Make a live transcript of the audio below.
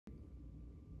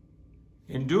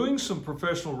In doing some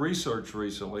professional research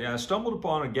recently, I stumbled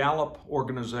upon a Gallup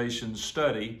organization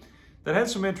study that had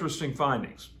some interesting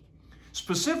findings.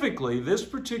 Specifically, this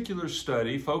particular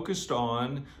study focused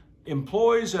on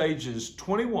employees ages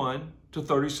 21 to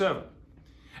 37.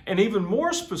 And even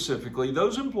more specifically,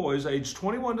 those employees aged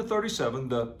 21 to 37,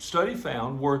 the study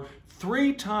found, were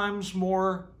 3 times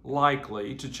more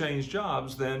likely to change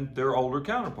jobs than their older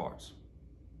counterparts.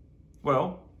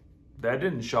 Well, that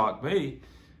didn't shock me.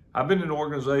 I've been in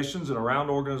organizations and around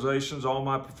organizations all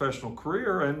my professional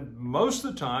career, and most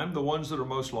of the time, the ones that are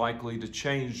most likely to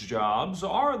change jobs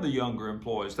are the younger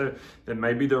employees. That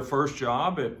may be their first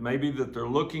job, it may be that they're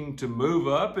looking to move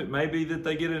up, it may be that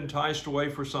they get enticed away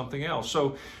for something else.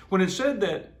 So when it said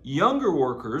that younger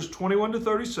workers, 21 to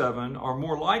 37, are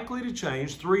more likely to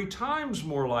change, 3 times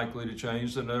more likely to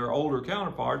change than their older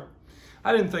counterpart,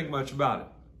 I didn't think much about it.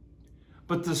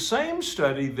 But the same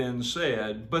study then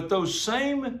said, but those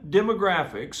same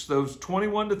demographics, those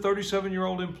 21 to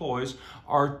 37-year-old employees,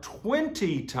 are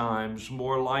 20 times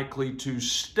more likely to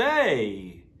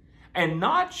stay and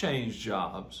not change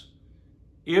jobs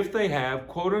if they have,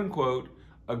 quote unquote,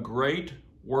 a great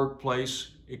workplace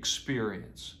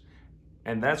experience.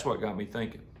 And that's what got me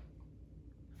thinking.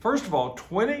 First of all,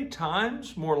 20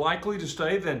 times more likely to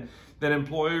stay than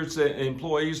employees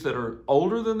that are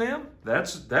older than them.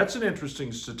 That's an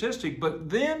interesting statistic. But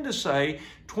then to say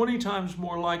 20 times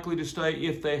more likely to stay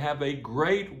if they have a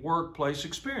great workplace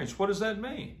experience. What does that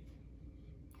mean?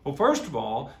 Well, first of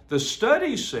all, the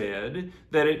study said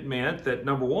that it meant that,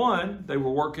 number one, they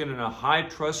were working in a high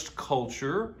trust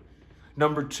culture.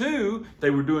 Number two,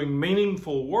 they were doing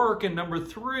meaningful work. And number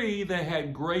three, they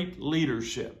had great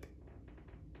leadership.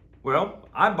 Well,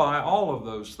 I buy all of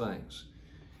those things.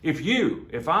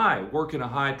 If I work in a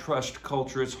high trust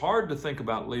culture, it's hard to think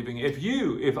about leaving.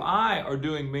 If I are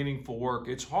doing meaningful work,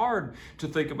 it's hard to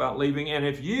think about leaving. And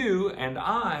if you and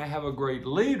I have a great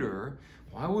leader,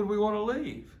 why would we want to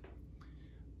leave?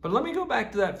 But let me go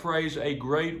back to that phrase, a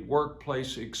great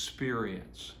workplace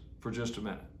experience, for just a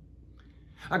minute.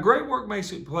 A great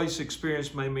workplace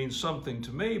experience may mean something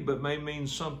to me, but may mean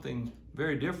something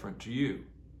very different to you.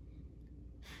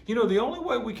 You know, the only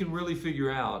way we can really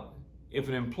figure out if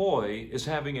an employee is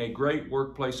having a great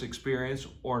workplace experience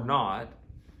or not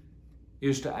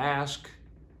is to ask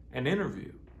an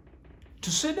interview.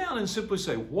 To sit down and simply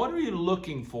say, what are you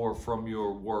looking for from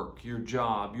your work, your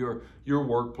job, your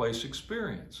workplace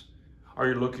experience? Are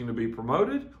you looking to be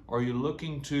promoted? Or are you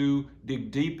looking to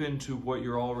dig deep into what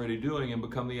you're already doing and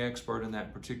become the expert in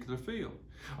that particular field?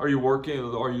 Are you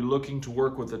looking to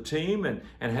work with a team and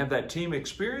have that team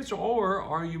experience, or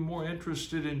are you more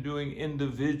interested in doing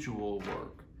individual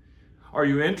work? Are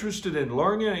you interested in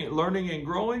learning and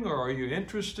growing, or are you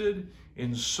interested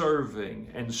in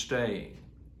serving and staying?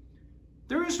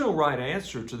 There is no right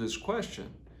answer to this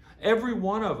question. Every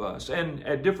one of us, and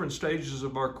at different stages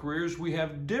of our careers, we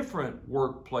have different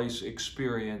workplace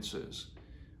experiences,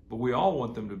 but we all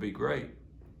want them to be great.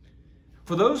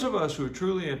 For those of us who are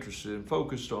truly interested and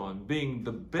focused on being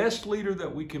the best leader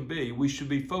that we can be, we should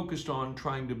be focused on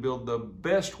trying to build the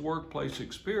best workplace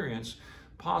experience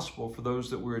possible for those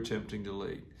that we're attempting to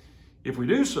lead. If we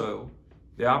do so,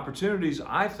 the opportunities,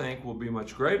 I think, will be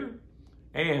much greater,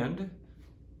 and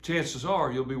chances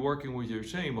are you'll be working with your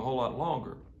team a whole lot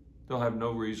longer. They'll have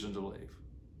no reason to leave.